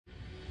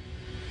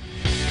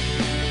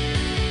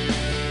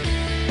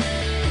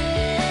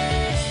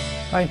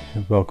Hi,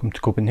 and welcome to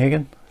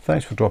Copenhagen.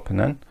 Thanks for dropping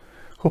in.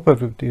 Hope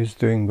everybody is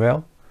doing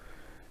well.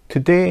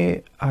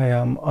 Today I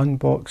am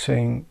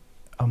unboxing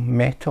a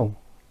metal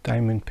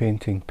diamond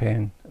painting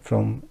pen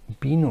from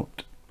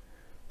Benote.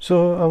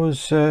 So I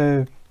was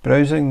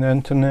browsing the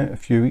internet a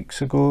few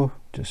weeks ago,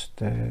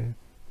 just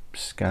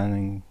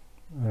scanning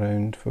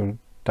around for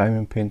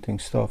diamond painting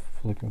stuff,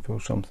 looking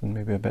for something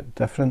maybe a bit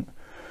different.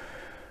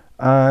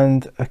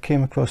 And I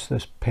came across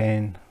this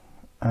pen,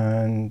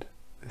 and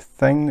the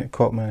thing that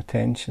caught my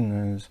attention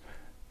is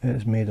it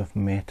is made of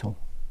metal.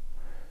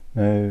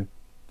 Now,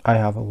 I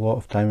have a lot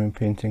of diamond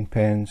painting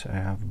pens. I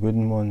have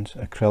wooden ones,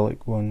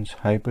 acrylic ones,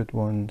 hybrid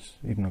ones,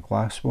 even a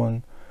glass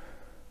one,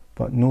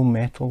 but no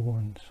metal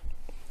ones.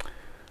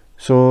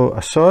 So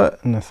I saw it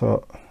and I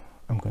thought,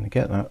 I'm going to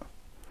get that.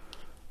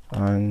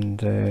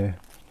 And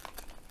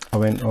I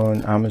went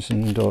on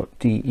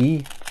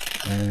Amazon.de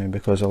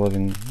because I live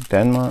in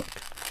Denmark.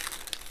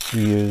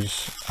 We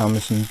use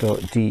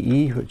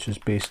Amazon.de, which is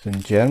based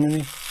in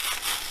Germany,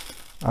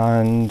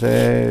 and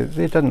they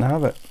didn't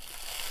have it.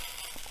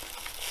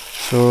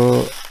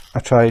 So I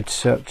tried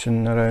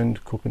searching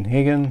around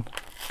Copenhagen,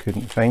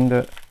 couldn't find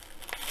it,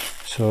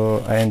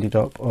 so I ended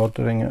up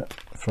ordering it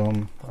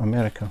from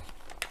America,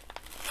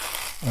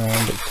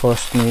 and it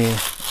cost me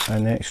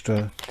an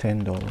extra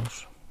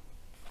 $10.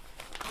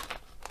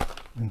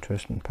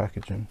 Interesting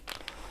packaging.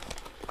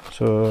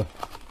 So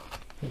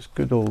it's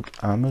good old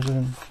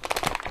Amazon.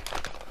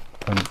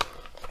 An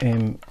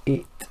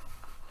M8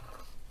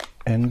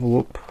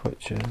 envelope,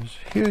 which is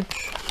huge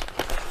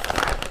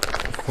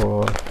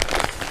for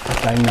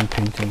a diamond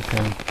painting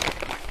pen.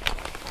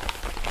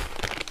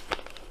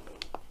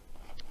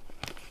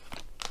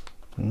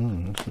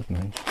 This is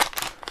nice.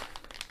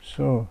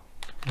 So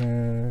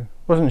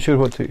wasn't sure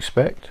what to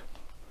expect,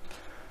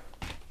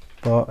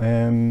 but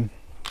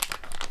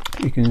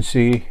you can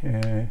see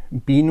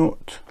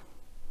Benote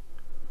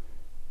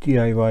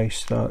DIY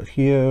start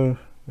here.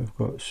 We've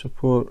got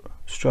support,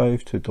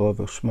 strive to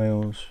deliver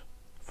smiles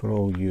for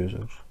all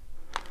users.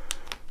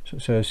 So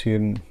it says here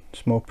in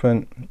small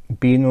print,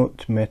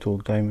 Benote metal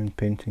diamond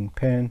painting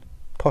pen,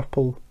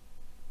 purple,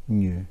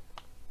 new.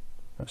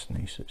 That's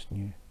nice, it's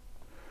new.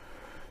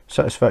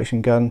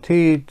 Satisfaction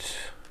guaranteed,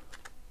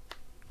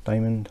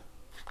 diamond.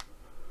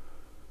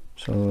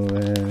 So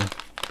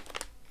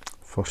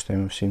first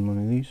time I've seen one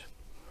of these.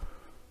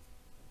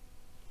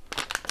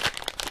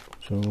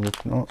 So we'll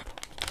open it up.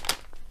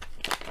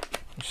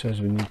 It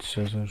says we need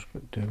scissors,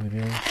 but do we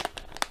really?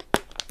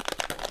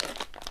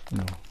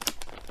 No.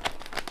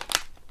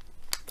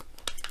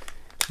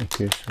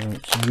 Okay, so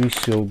it's a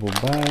resealable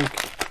bag.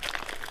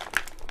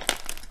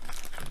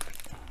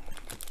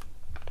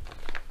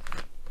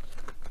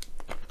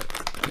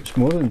 It's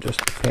more than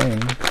just a pen.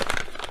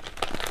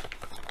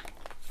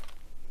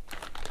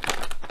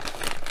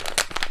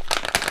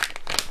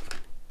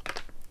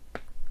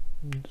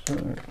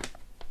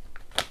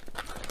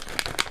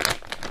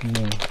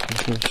 No,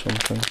 this is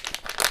something.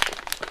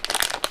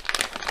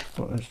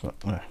 What is that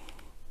there?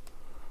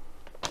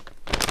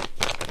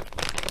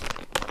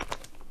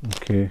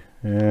 Okay,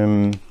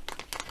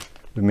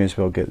 we may as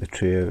well get the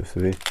tray out of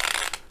the way.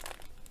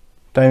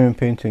 Diamond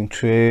painting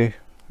tray,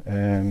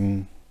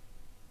 a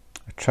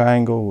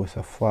triangle with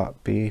a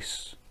flat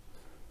base.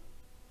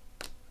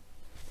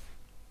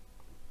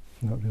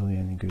 Not really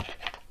any good.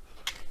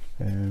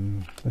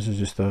 This is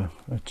just a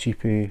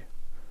cheapy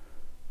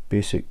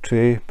basic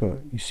tray, but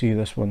you see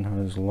this one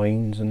has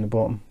lines in the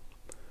bottom.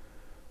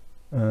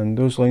 And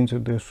those lines are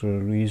there for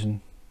a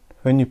reason.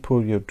 When you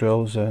pour your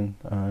drills in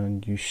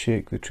and you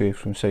shake the tray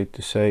from side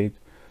to side,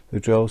 the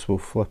drills will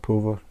flip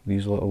over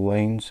these little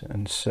lines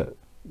and sit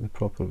the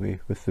proper way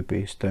with the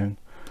base down.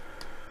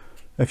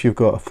 If you've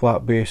got a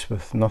flat base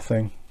with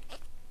nothing,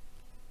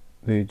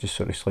 they just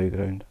sort of slide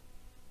around.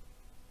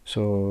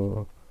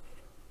 So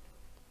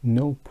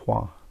no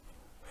poids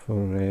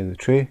for the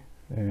tray.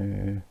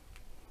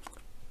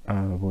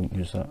 I won't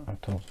use that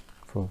at all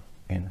for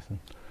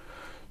anything.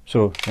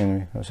 So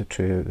anyway, that's a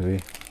tray out of the way.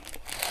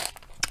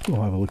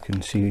 We'll have a look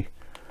and see.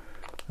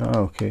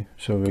 Okay,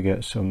 so we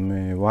get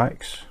some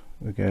wax.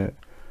 We get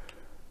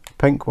a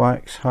pink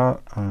wax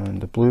heart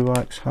and a blue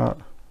wax heart.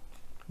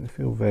 They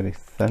feel very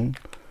thin.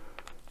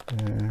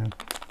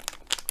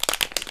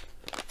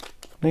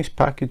 Nice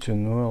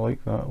packaging though, I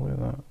like that. Look at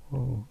that.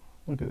 Oh,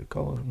 look at the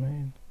colours,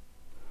 man.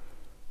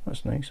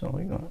 That's nice, I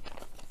like that.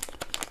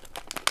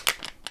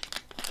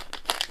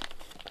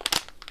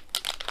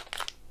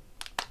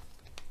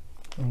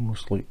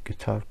 Almost like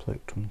guitar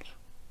plectrums.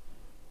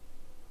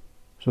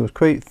 So they're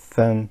quite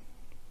thin,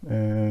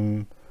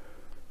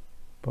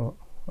 but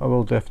I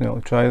will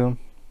definitely try them.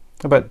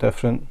 A bit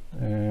different.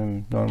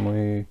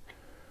 Normally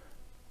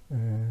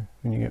when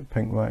you get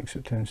pink wax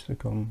it tends to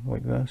come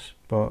like this,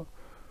 but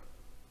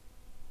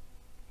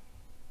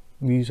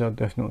these are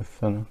definitely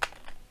thinner.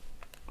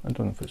 I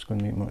don't know if it's going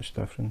to make much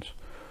difference.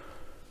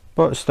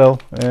 But still,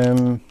 I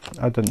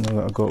didn't know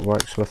that I got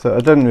wax with it. I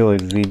didn't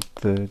really read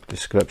the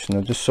description.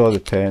 I just saw the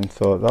pen,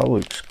 thought that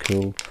looks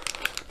cool,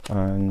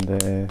 and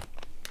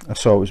I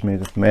saw it was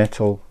made of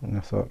metal and I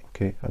thought,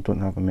 okay, I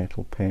don't have a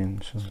metal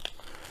pen, so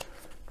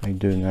I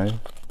do now.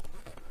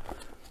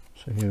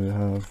 So here we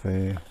have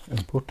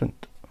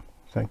important.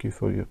 Thank you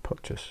for your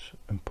purchase.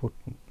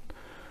 Important.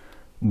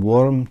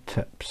 Warm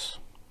tips.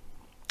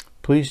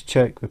 Please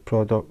check the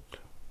product.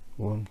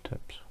 Warm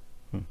tips.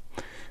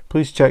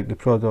 Please check the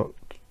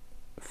product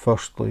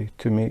firstly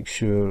to make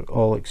sure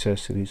all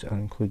accessories are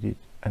included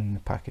in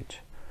the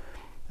package.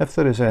 If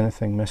there is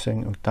anything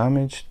missing or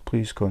damaged,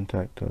 please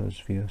contact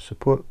us via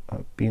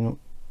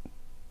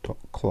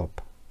support@benote.club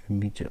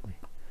immediately.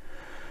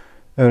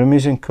 Our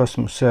amazing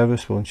customer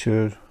service will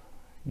ensure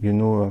you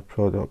know our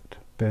product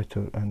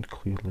better and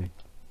clearly.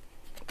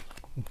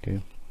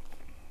 Okay.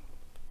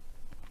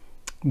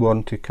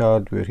 Warranty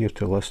card, we're here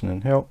to listen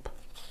and help.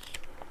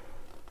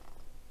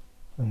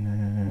 And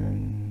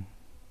then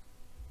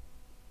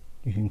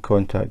you can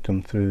contact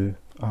them through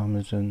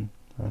Amazon,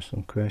 ask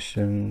them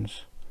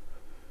questions.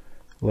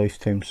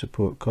 Lifetime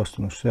support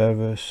customer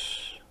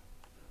service,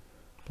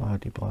 blah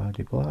de blah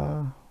de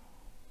blah.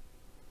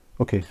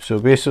 Okay, so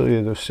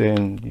basically they're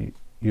saying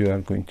you are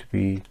going to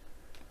be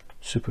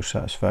super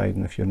satisfied,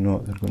 and if you're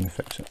not, they're going to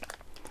fix it.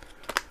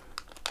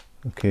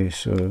 Okay,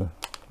 so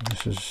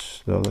this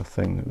is the other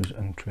thing that was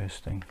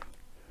interesting.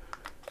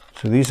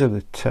 So these are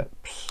the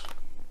tips.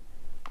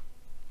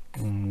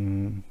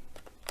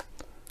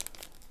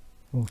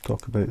 We'll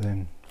talk about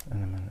them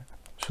in a minute.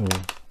 So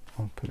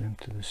I'll put them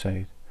to the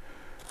side.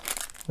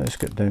 Let's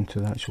get down to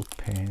the actual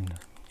pen.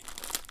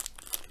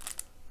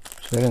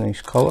 It's a very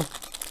nice colour,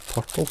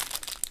 purple,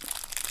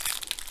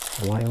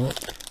 lilac.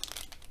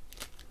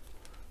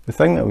 The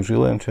thing that I was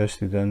really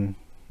interested in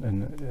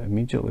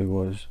immediately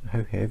was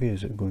how heavy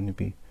is it going to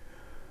be.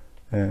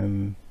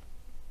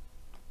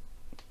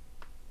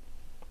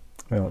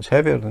 Well, it's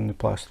heavier than the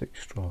plastic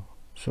straw.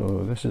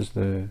 So this is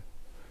the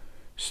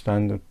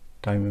standard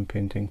diamond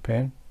painting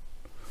pen.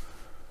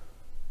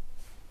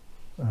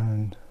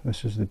 And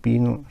this is the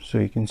Benote, so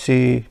you can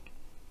see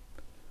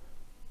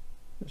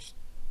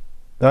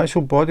the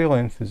actual body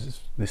length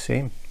is the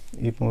same,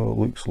 even though it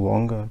looks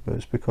longer, but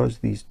it's because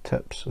these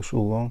tips are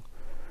so long.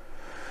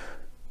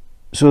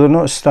 So they're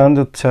not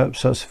standard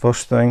tips, that's the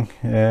first thing.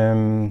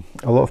 A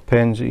lot of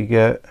pens that you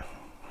get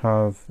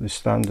have the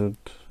standard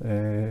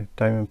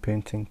diamond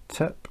painting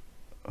tip,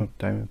 or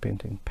diamond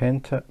painting pen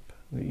tip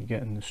that you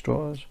get in the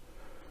straws.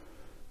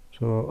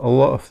 So a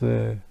lot of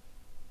the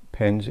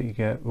pens that you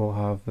get will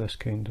have this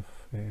kind of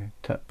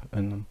tip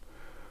in them,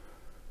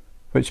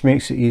 which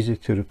makes it easy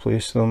to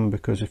replace them,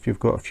 because if you've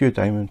got a few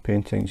diamond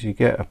paintings, you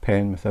get a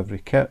pen with every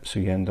kit, so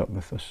you end up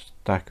with a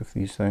stack of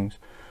these things.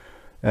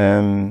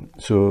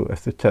 So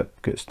if the tip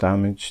gets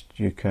damaged,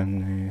 you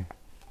can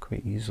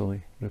quite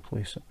easily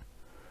replace it.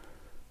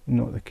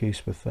 Not the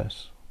case with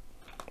this.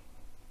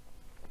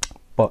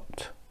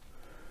 But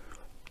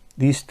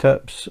these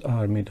tips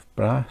are made of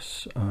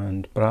brass,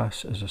 and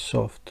brass is a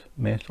soft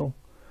metal.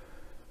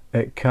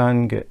 It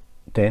can get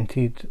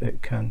dented,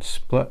 it can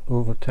split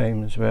over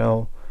time as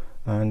well,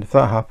 and if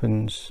that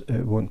happens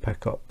it won't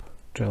pick up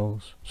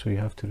drills, so you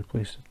have to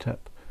replace the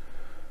tip.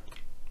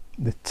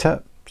 The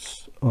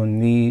tips on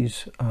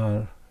these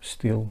are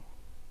steel,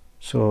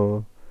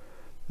 so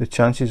the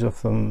chances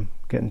of them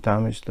getting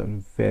damaged are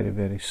very,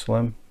 very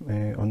slim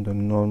under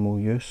normal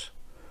use.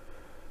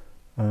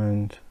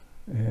 And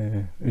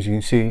as you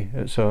can see,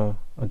 it's a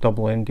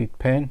double-ended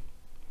pen.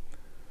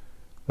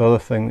 The other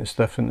thing that's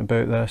different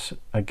about this,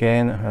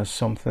 again, it has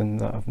something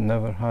that I've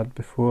never had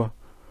before.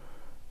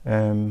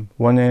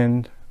 One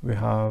end we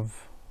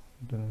have,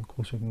 I don't know how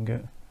close I can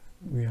get,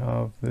 we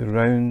have the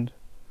round,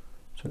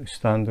 sort of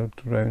standard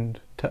round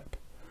tip,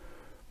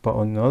 but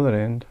on the other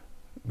end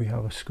we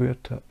have a square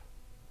tip.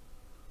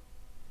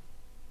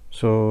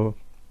 So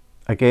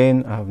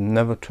again, I have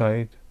never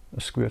tried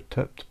a square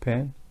tipped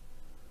pen.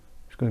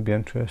 It's going to be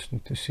interesting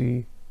to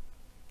see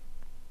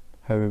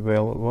how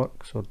well it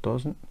works or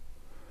doesn't.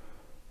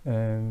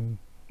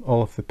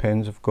 All of the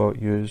pens I've got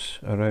use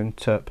a round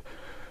tip.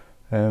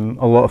 A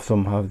lot of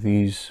them have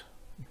these,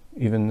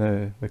 even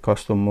the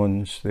custom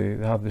ones, they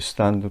have the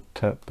standard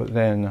tip, but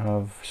then I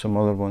have some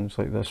other ones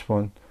like this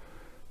one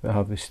that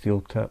have the steel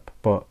tip,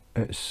 but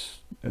it's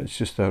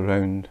just a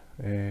round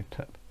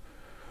tip.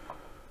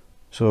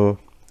 So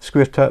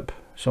square tip,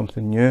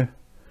 something new.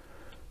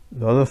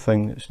 The other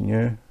thing that's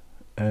new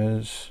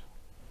is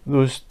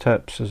those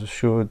tips, as I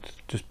showed,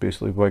 just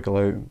basically wiggle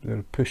out.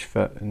 They're push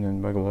fit and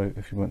then wiggle out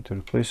if you want to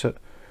replace it.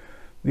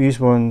 These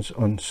ones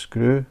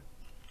unscrew,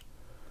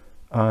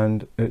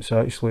 and it's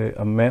actually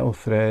a metal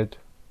thread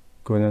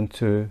going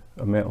into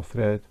a metal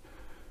thread,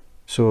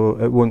 so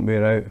it won't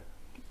wear out.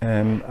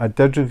 I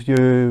did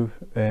review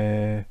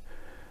a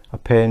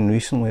pen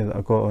recently that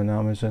I got on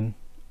Amazon.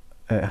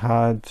 It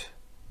had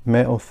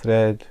metal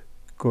thread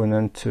going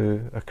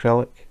into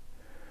acrylic,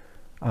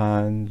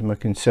 and my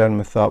concern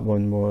with that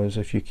one was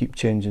if you keep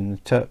changing the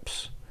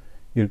tips,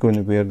 you're going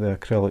to wear the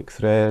acrylic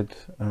thread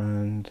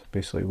and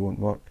basically it won't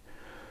work.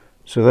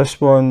 So this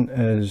one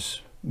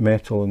is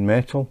metal and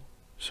metal,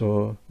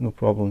 so no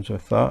problems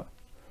with that.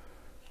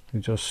 You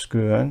just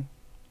screw in,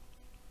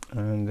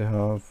 and they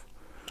have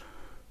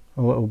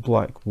a little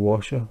black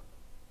washer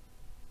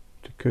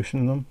to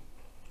cushion them,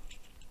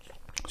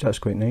 so that's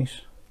quite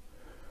nice.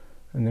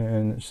 And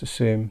then it's the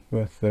same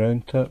with the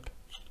round tip,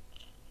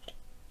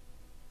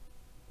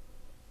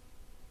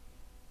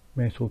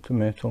 metal to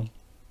metal,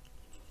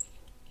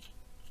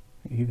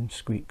 it even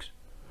squeaks.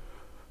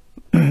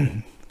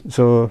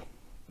 So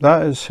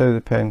that is how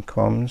the pen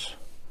comes,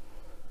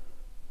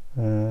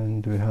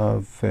 and we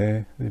have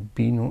the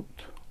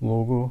Benote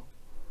logo.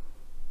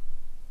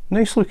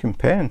 Nice looking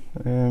pen,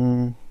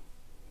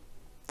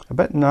 a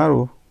bit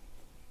narrow.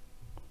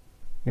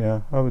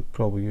 Yeah, I would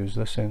probably use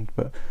this end,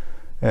 but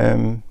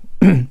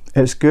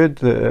it's good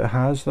that it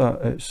has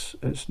that.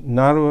 It's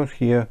narrower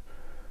here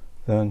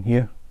than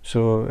here,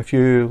 so if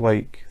you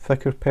like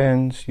thicker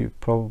pens you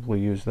probably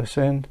use this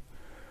end,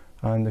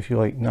 and if you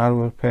like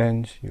narrower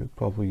pens you would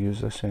probably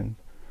use this end.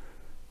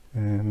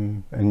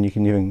 And you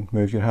can even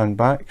move your hand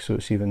back so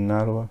it's even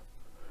narrower.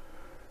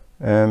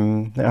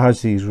 It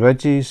has these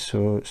ridges,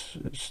 so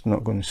it's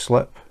not going to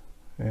slip.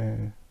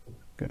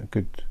 Get a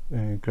good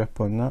grip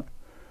on that,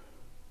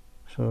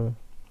 so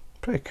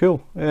pretty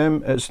cool.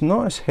 It's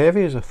not as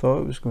heavy as I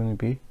thought it was going to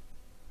be,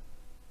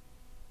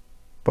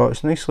 but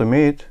it's nicely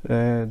made,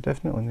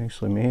 definitely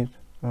nicely made.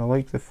 I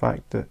like the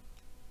fact that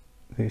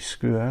they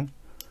screw in,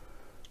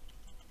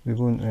 they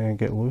won't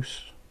get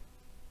loose.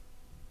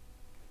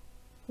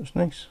 It's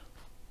nice.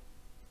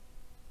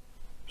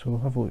 So we'll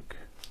have a look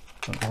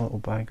at the little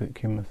bag that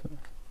came with it.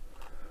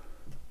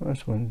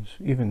 This one's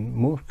even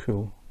more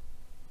cool.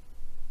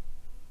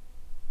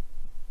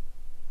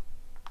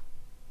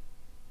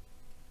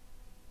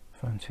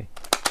 Fancy.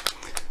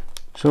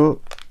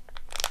 So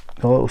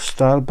the little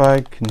star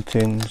bag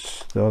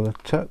contains the other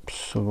tips,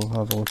 so we'll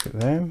have a look at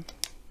them.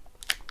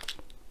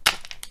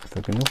 If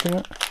I can open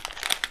it.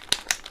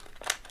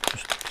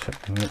 Just tip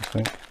them out, I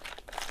think,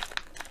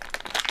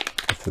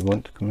 if they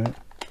want to come out.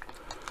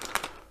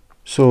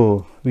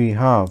 So we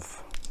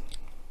have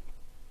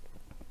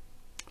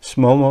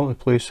small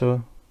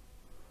multiplacer,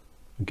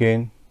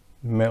 again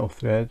metal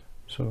thread,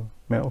 so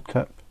metal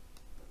tip.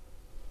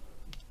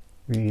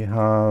 We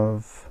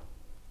have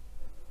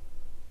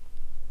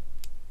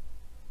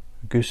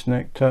a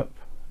gooseneck tip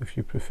if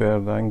you prefer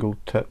the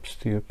angled tips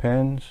to your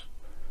pens,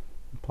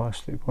 the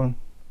plastic one.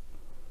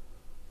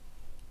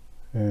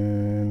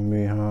 And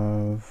we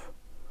have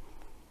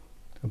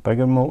a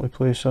bigger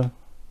multiplacer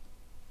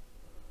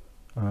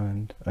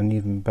and an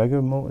even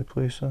bigger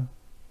multiplacer,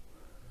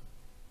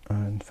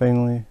 and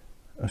finally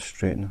a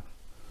straightener.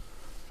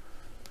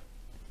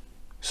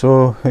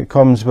 So it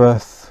comes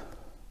with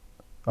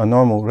a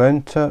normal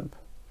round tip,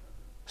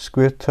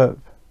 square tip,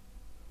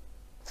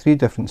 3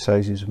 different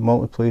sizes of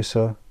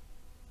multiplacer,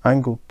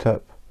 angled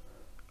tip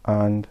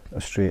and a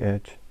straight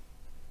edge,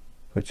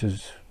 which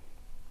is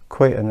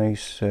quite a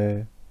nice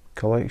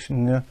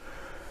collection there.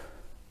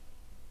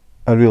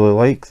 I really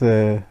like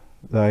the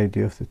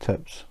idea of the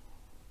tips.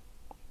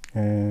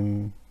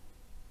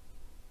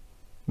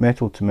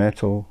 Metal to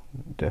metal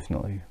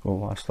definitely will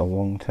last a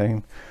long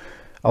time.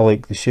 I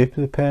like the shape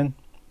of the pen.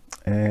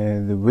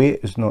 The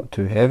weight is not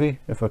too heavy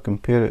if I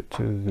compare it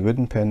to the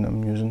wooden pen that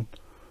I'm using.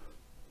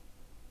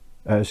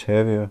 It is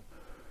heavier,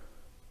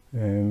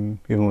 even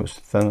though it's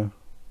thinner,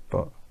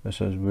 but this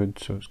is wood,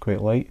 so it's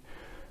quite light.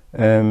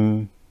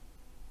 Yeah,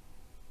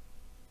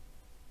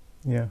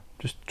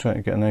 just trying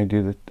to get an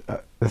idea.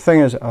 The thing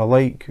is, I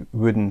like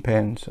wooden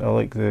pens. I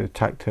like the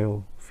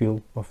tactile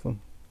feel of them.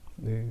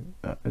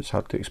 It's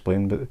hard to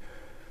explain, but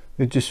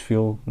they just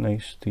feel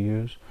nice to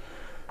use.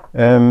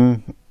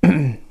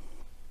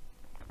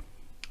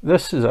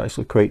 This is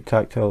actually quite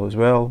tactile as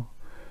well.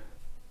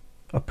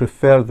 I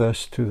prefer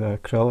this to the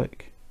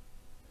acrylic.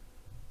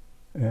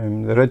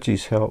 The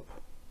ridges help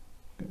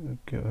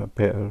give a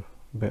better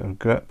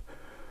grip,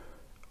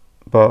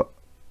 but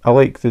I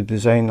like the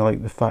design. I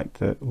like the fact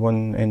that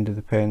one end of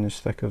the pen is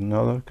thicker than the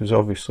other, because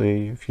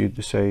obviously if you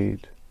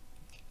decide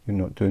you're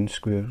not doing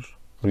squares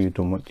or you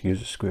don't want to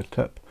use a square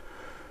tip,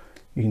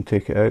 you can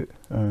take it out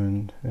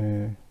and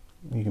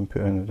you can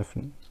put in a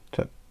different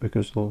tip,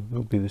 because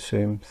they'll be the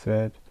same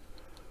thread.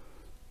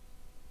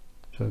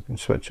 So I can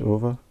switch it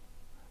over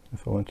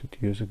if I wanted to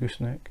use a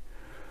gooseneck.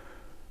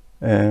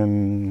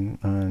 And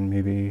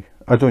maybe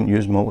I don't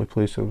use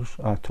multiplacers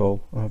at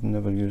all. I've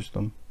never used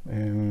them.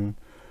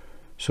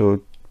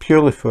 So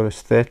purely for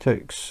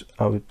aesthetics,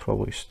 I would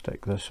probably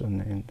stick this on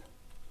the end,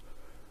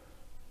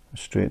 a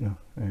straightener.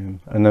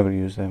 I never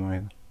use them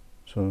either.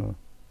 So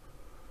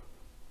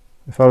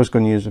if I was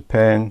going to use a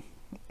pen,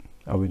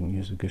 I wouldn't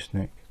use a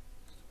gooseneck.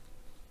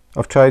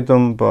 I've tried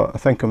them, but I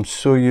think I'm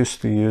so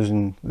used to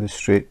using the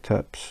straight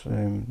tips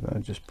that I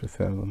just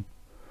prefer them.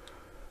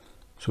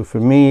 So for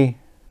me,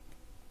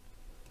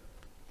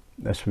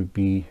 this would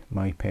be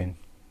my pen.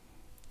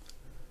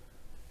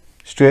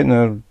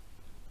 Straightener,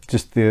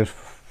 just there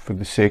for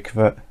the sake of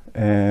it.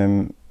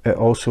 It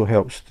also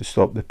helps to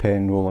stop the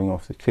pen rolling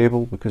off the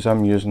table, because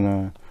I'm using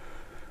a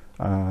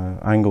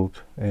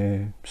angled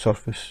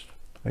surface.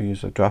 I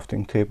use a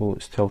drafting table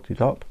that's tilted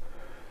up,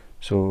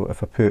 so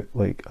if I put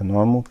like a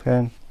normal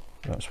pen,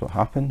 that's what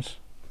happens.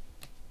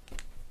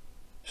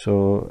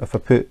 So if I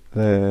put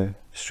the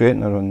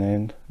straightener on the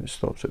end, it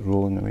stops it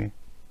rolling away.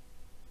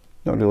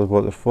 Not really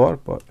what they're for,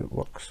 but it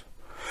works.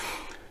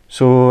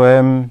 So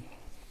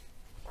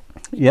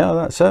yeah,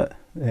 that's it.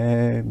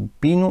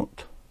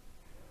 Benote,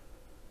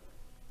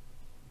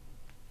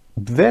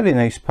 very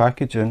nice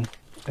packaging,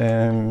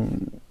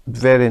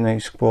 very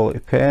nice quality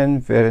pen,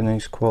 very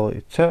nice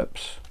quality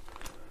tips,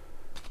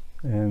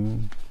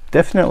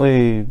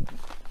 definitely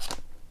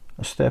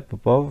a step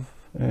above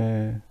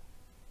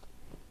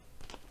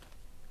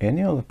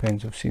any other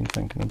pens I've seen,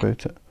 thinking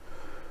about it,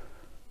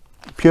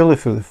 purely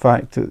for the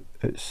fact that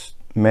it's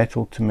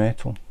metal to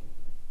metal.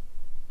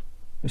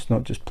 It's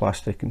not just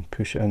plastic and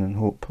push it in and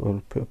hope,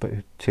 or put a bit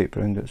of tape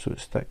around it so it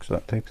sticks,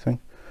 that type of thing.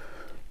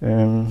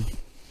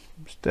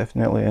 It's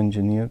definitely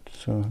engineered,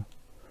 so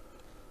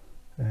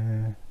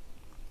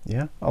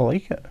yeah, I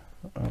like it.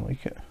 I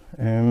like it.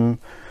 The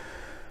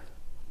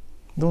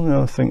only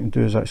other thing to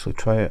do is actually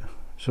try it.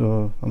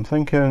 So I'm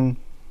thinking,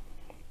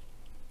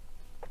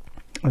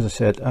 as I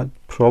said, I'd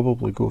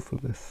probably go for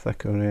the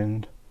thicker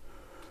end,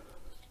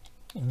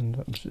 and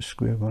that was the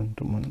square one,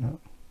 don't want that.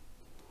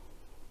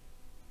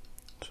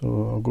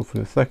 So I'll go for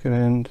the thicker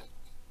end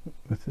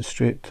with the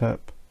straight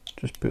tip,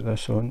 just put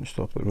this on,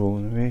 stop it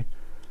rolling away,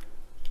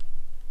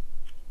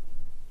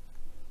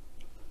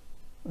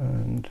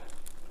 and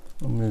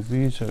I'll move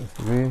these out of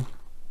the way.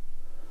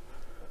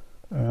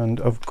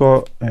 And I've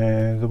got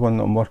the one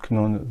that I'm working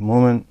on at the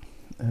moment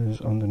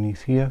is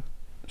underneath here,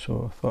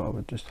 so I thought I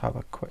would just have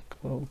a quick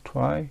little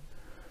try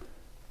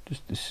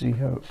just to see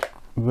how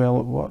well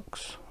it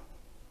works.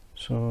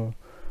 So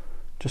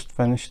just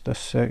finished this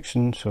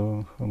section,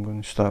 so I'm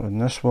going to start on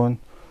this one.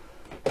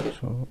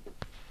 So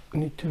I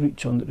need to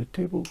reach under the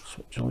table,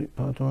 switch the light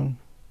pad on,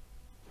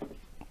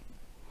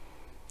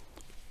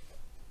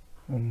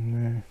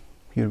 and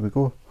here we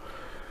go.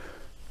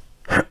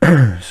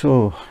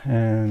 So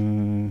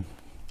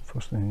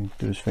first thing I need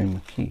to do is find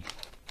the key.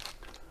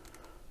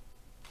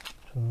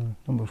 So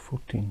number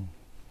 14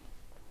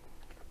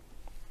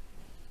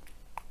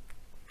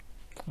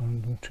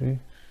 and the tray.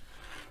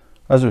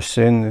 As I was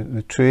saying,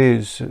 the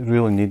trays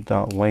really need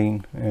that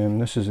line.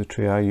 This is the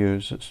tray I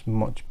use. It's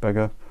much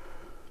bigger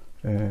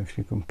if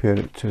you compare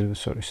it to the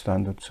sort of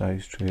standard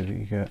size tray that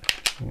you get.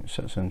 It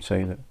sits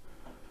inside it.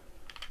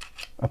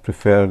 I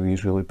prefer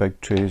these really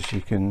big trays.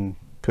 You can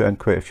put in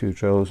quite a few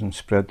drills and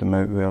spread them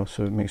out well,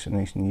 so it makes it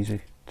nice and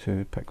easy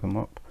to pick them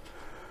up.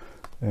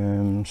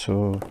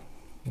 So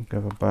we'll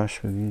give a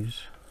bash with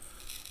these.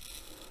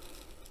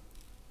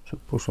 So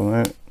push them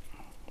out.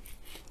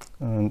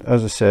 And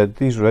as I said,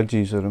 these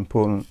ridges are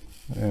important.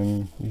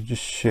 You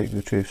just shake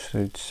the tray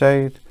side to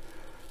side,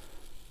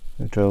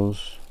 the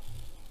drills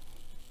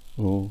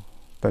will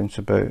bounce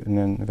about, and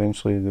then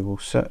eventually they will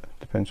sit,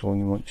 depends on when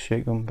you want to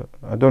shake them. But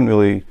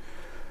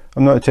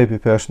I'm not the type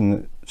of person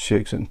that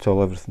shakes it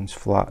until everything's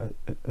flat.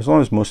 As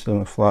long as most of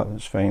them are flat,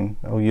 that's fine.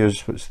 I'll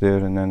use what's there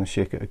and then I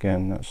shake it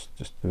again. That's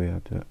just the way I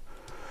do it.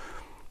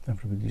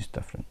 Everybody's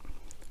different.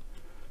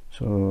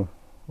 So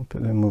I'll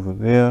put them over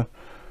there.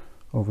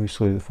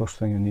 Obviously the first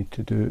thing I need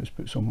to do is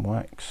put some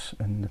wax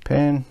in the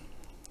pen.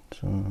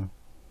 So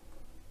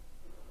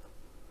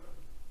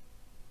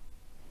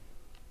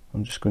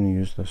I'm just going to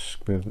use this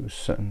square that was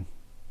sitting,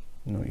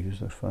 not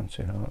use their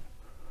fancy heart.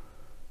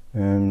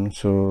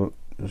 So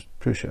just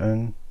push it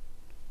in,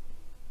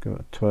 give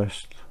it a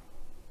twist,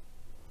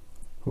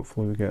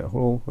 hopefully we get a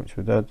hole, which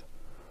we did.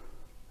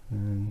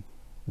 And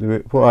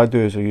what I do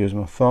is I use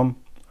my thumb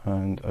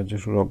and I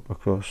just rub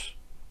across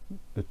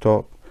the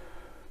top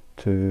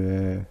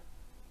to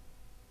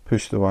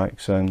push the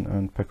wax in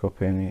and pick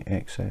up any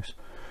excess.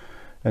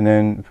 And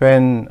then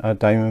when I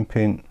diamond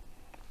paint,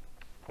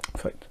 in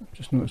fact I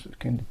just noticed it's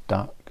kind of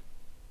dark.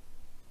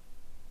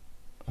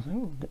 I think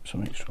we'll get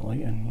some extra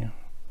light in here.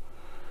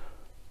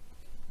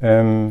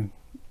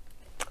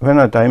 When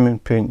I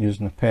diamond paint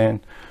using a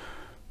pen,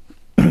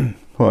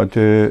 what I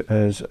do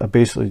is I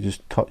basically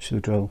just touch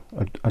the drill.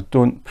 I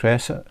don't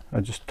press it,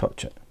 I just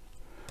touch it.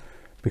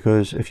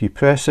 Because if you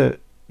press it,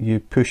 you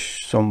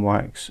push some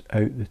wax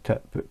out the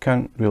tip. It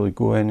can't really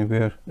go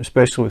anywhere,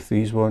 especially with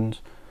these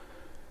ones.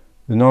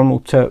 The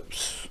normal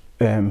tips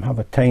have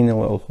a tiny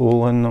little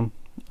hole in them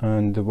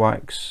and the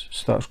wax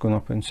starts going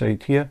up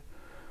inside here.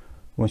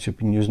 Once you've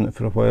been using it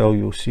for a while,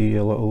 you'll see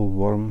a little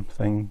worm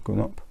thing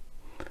going up.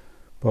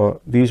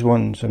 But these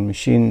ones are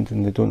machined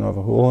and they don't have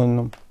a hole in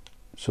them.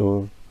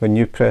 So when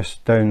you press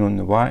down on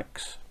the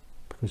wax,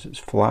 because it's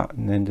flat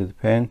on the end of the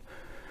pen,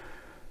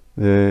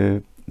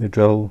 the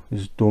drill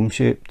is dome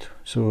shaped,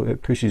 so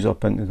it pushes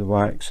up into the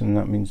wax, and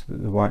that means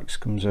that the wax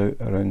comes out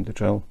around the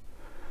drill.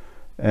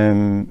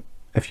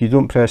 If you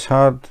don't press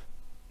hard,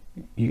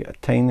 you get a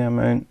tiny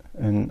amount,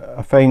 and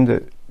I find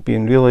that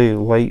being really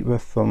light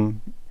with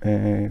them,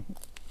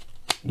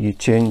 you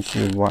change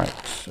your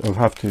wax or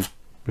have to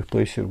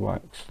replace your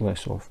wax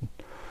less often.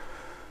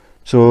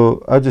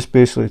 So I just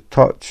basically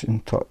touch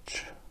and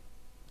touch.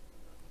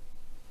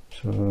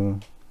 So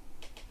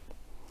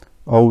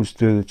I always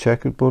do the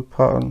checkerboard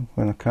pattern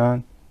when I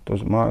can.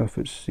 Doesn't matter if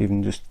it's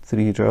even just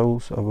 3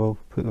 drills, I will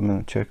put them in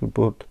a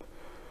checkerboard.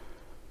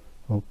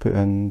 I'll put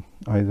in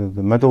either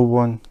the middle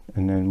one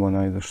and then one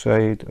either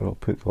side, or I'll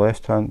put the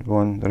left hand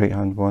one, the right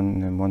hand one,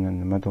 and then one in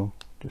the middle.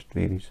 Just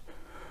varies.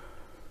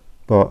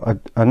 But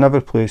I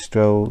never place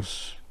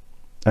drills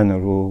in a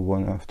row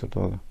one after the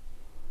other.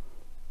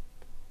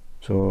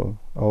 So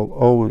I'll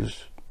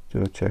always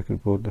do a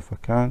checkerboard if I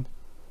can.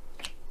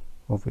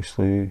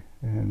 Obviously,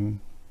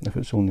 if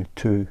it's only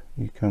two,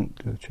 you can't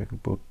do a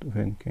checkerboard of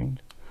any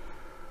kind.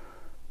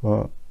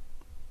 But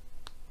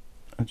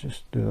I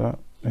just do that.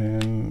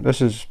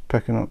 This is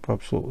picking up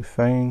absolutely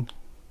fine.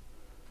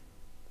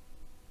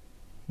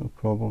 No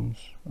problems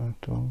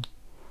at all.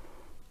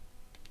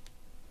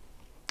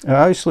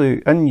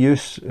 Actually, in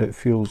use, it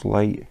feels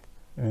light.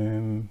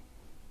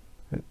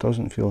 It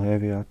doesn't feel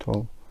heavy at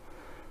all.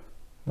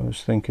 I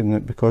was thinking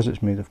that because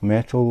it's made of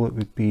metal, it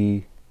would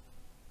be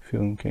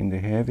feeling kind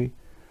of heavy,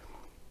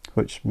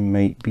 which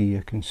might be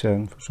a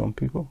concern for some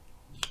people.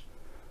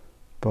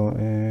 But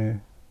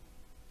it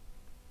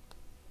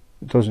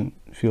doesn't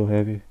feel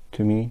heavy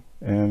to me.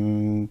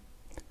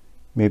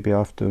 Maybe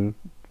after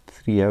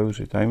 3 hours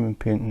of diamond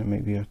painting it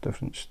might be a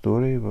different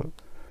story, but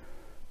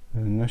the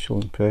initial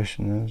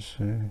impression is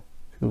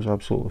feels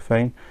absolutely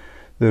fine.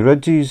 The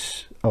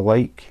ridges I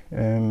like.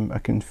 I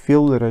can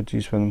feel the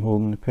ridges when I'm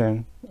holding the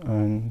pen,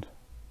 and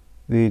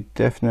they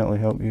definitely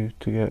help you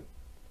to get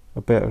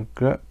a better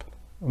grip.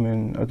 I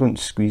mean, I don't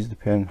squeeze the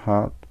pen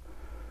hard,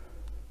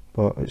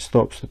 but it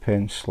stops the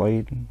pen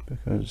sliding,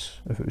 because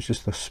if it was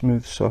just a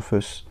smooth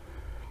surface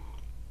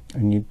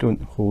and you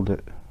don't hold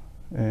it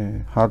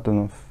hard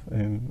enough,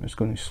 it's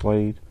going to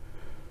slide.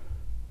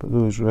 But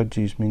those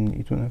ridges mean that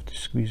you don't have to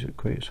squeeze it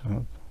quite as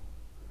hard.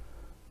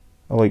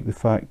 I like the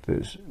fact that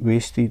it's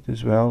wasted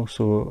as well,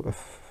 so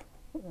if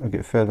I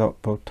get fed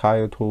up or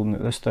tired holding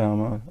it this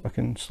diameter, I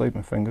can slide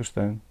my fingers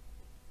down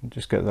and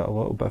just get that a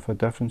little bit of a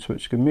difference,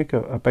 which can make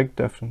a big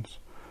difference.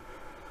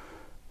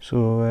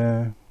 So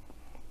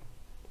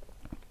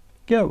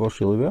yeah, it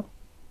works really well.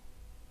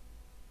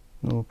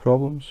 No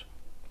problems.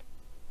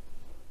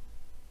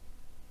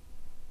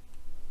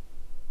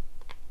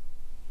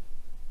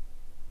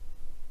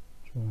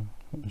 So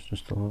it was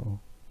just a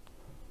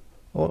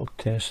little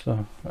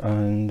tester,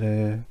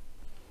 and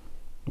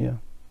yeah,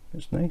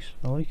 it's nice.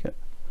 I like it.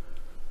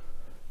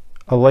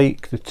 I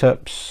like the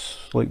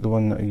tips, like the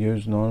one that I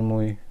use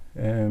normally.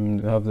 They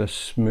have this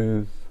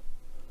smooth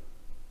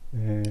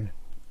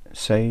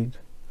side,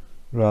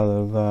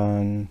 rather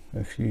than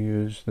if you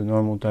use the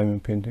normal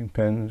diamond painting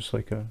pen, it's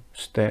like a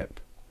step.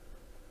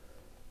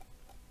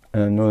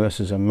 And I know this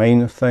is a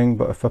minor thing,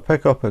 but if I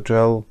pick up a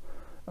drill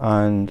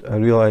and I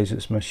realise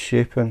it's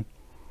misshapen,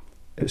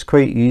 it's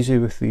quite easy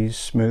with these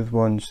smooth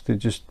ones to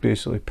just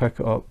basically pick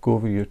it up, go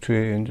over your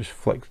tray and just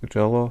flick the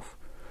drill off.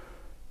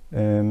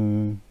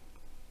 When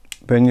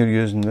you're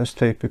using this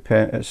type of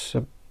pen, it's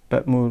a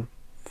bit more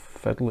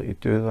fiddly to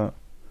do that.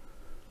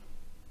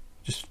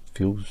 Just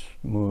feels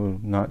more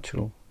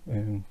natural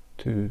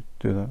to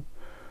do that,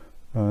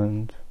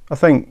 and I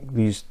think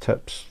these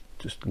tips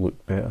just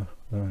look better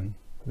than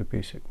the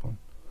basic one.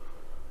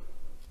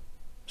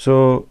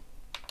 So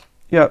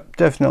yeah,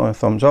 definitely a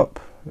thumbs up.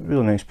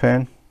 Really nice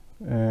pen,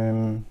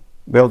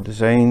 well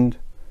designed.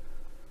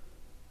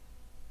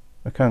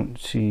 I can't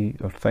see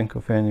or think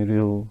of any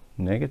real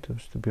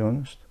negatives, to be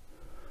honest.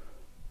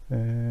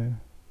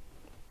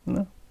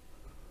 No.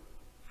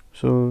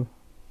 So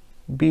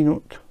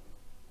Benote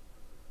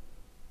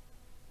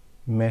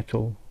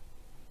metal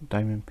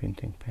diamond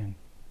painting pen.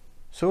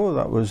 So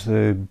that was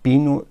the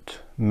Benote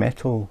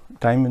metal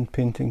diamond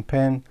painting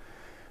pen.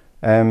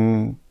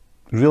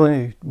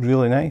 Really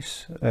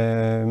nice.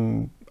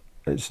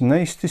 It's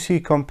nice to see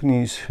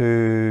companies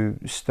who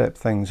step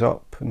things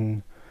up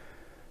and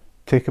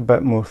take a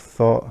bit more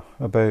thought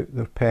about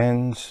their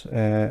pens.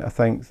 I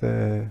think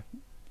the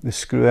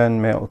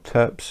screw-in metal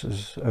tips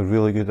is a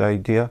really good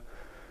idea.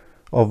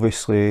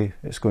 Obviously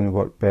it's going to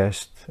work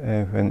best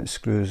when it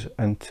screws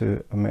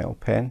into a metal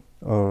pen,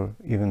 or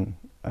even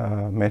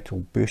a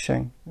metal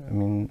bushing. I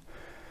mean,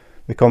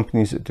 the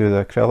companies that do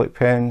the acrylic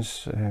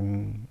pens,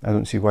 I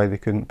don't see why they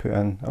couldn't put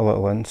in a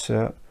little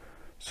insert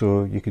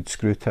so you could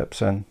screw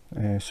tips in,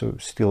 so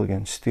steel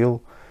against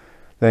steel.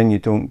 Then you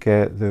don't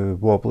get the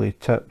wobbly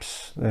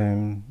tips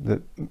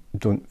that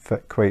don't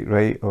fit quite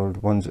right, or the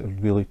ones that are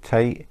really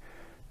tight.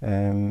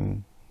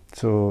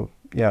 So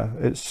yeah,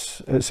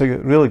 it's a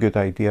really good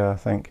idea, I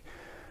think,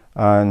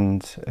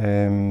 and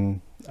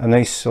a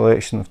nice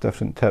selection of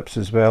different tips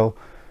as well.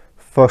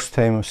 First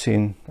time I've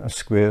seen a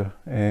square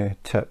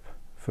tip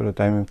for a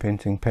diamond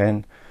painting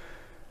pen.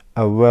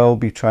 I will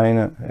be trying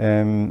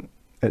it.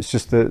 It's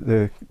just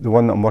the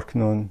one that I'm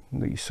working on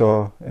that you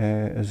saw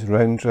is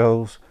round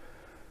drills.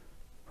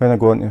 When I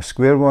go into a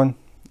square one,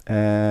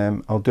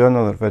 I'll do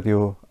another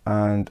video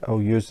and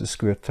I'll use the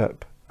square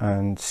tip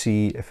and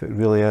see if it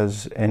really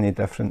is any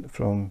different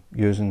from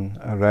using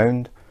a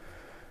round.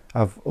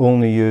 I've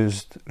only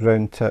used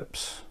round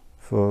tips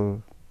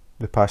for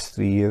the past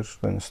 3 years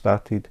when I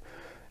started,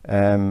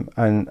 and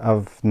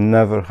I've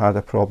never had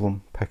a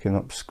problem picking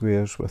up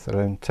squares with a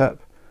round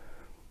tip.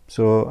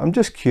 So I'm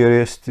just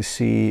curious to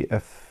see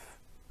if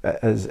it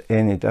is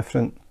any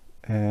different.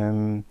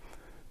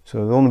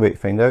 So the only way to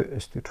find out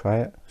is to try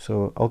it.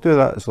 So I'll do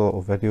that as a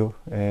little video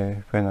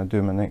when I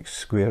do my next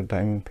square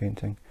diamond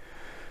painting.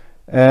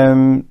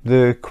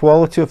 The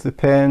quality of the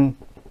pen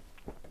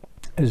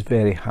is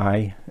very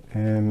high.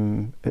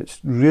 It's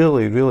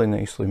really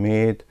nicely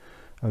made.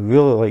 I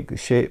really like the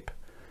shape.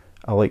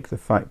 I like the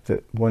fact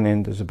that one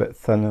end is a bit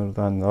thinner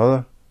than the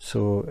other,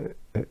 so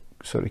it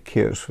sort of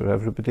caters for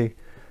everybody.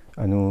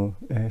 I know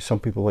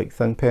some people like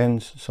thin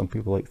pens, some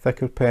people like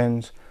thicker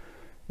pens.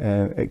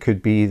 It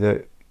could be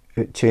that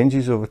it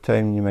changes over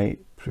time. You might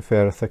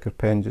prefer a thicker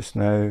pen just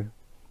now.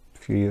 A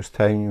few years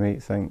time you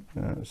might think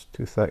it's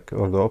too thick,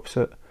 or the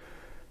opposite.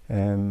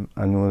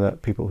 I know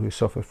that people who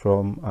suffer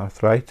from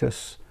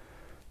arthritis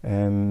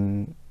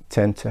tend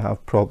to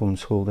have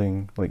problems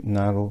holding like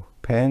narrow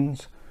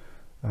pens,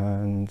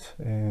 and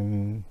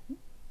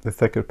the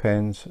thicker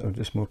pens are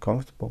just more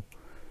comfortable.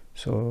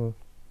 So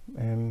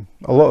a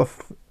lot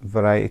of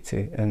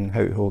variety in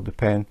how to hold the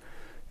pen,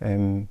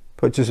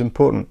 which is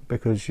important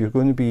because you're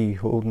going to be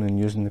holding and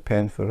using the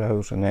pen for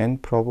hours on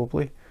end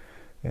probably.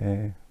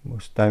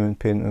 Most diamond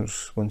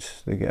painters,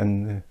 once they get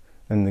in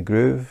the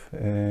groove,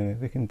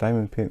 they can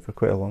diamond paint for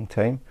quite a long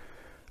time,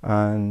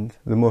 and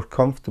the more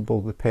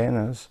comfortable the pen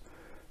is,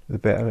 the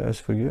better it is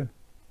for you.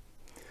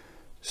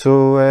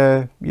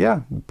 So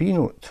yeah,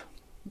 Benote.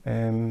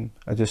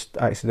 I just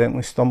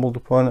accidentally stumbled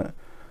upon it,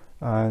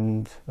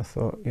 and I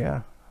thought,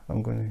 yeah,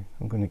 I'm going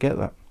to get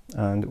that,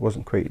 and it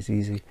wasn't quite as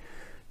easy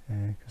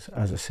because,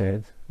 as I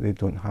said, they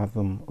don't have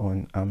them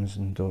on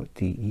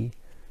Amazon.de,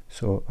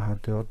 so I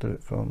had to order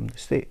it from the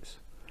States.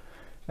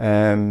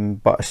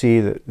 But I see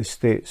that the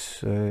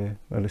States are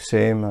the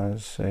same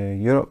as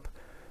Europe.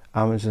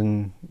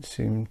 Amazon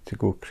seem to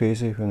go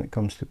crazy when it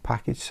comes to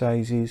package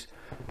sizes.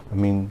 I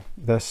mean,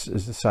 this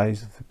is the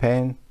size of the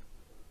pen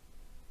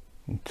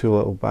in 2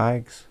 little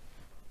bags.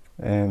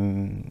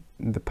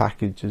 The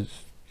package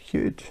is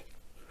huge,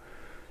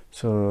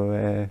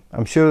 so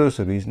I'm sure there's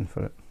a reason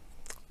for it,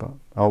 but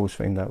I always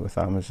find that with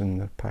Amazon,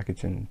 the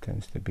packaging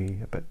tends to be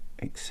a bit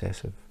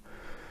excessive.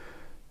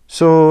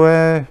 So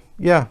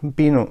yeah,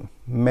 Benote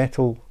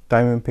metal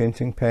diamond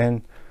painting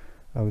pen.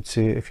 I would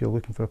say if you're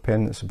looking for a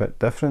pen that's a bit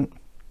different,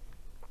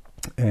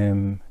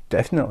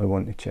 definitely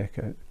want to check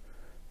out.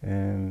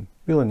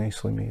 Really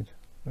nicely made.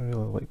 I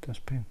really like this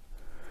pen.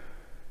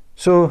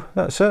 So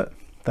that's it.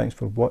 Thanks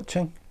for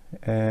watching.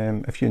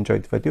 If you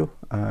enjoyed the video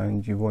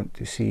and you want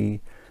to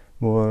see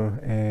more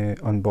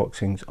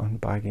unboxings,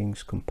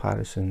 unbaggings,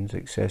 comparisons,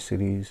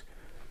 accessories,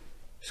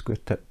 square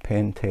tip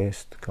pen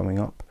test coming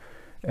up,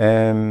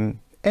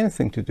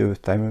 anything to do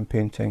with diamond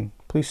painting,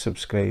 please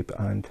subscribe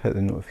and hit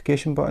the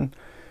notification button.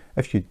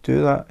 If you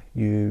do that,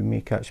 you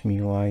may catch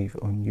me live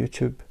on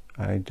YouTube.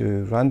 I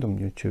do random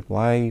YouTube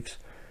lives,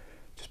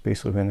 just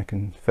basically when I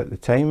can fit the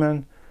time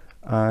in,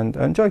 and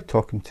I enjoy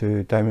talking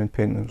to diamond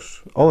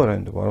painters all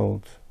around the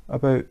world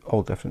about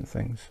all different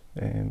things.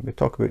 We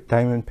talk about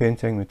diamond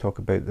painting, we talk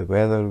about the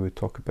weather, we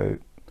talk about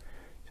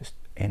just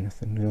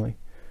anything really.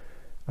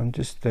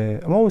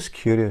 I'm always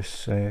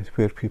curious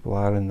where people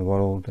are in the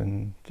world,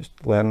 and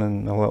just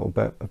learning a little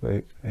bit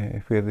about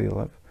where they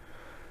live.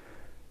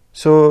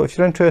 So if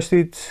you're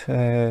interested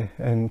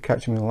in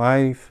catching me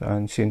live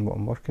and seeing what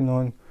I'm working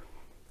on,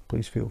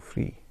 please feel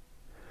free.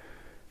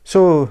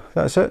 So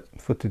that's it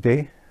for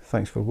today.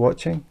 Thanks for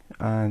watching,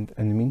 and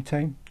in the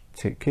meantime,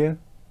 take care,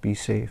 be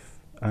safe,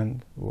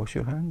 and wash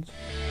your hands.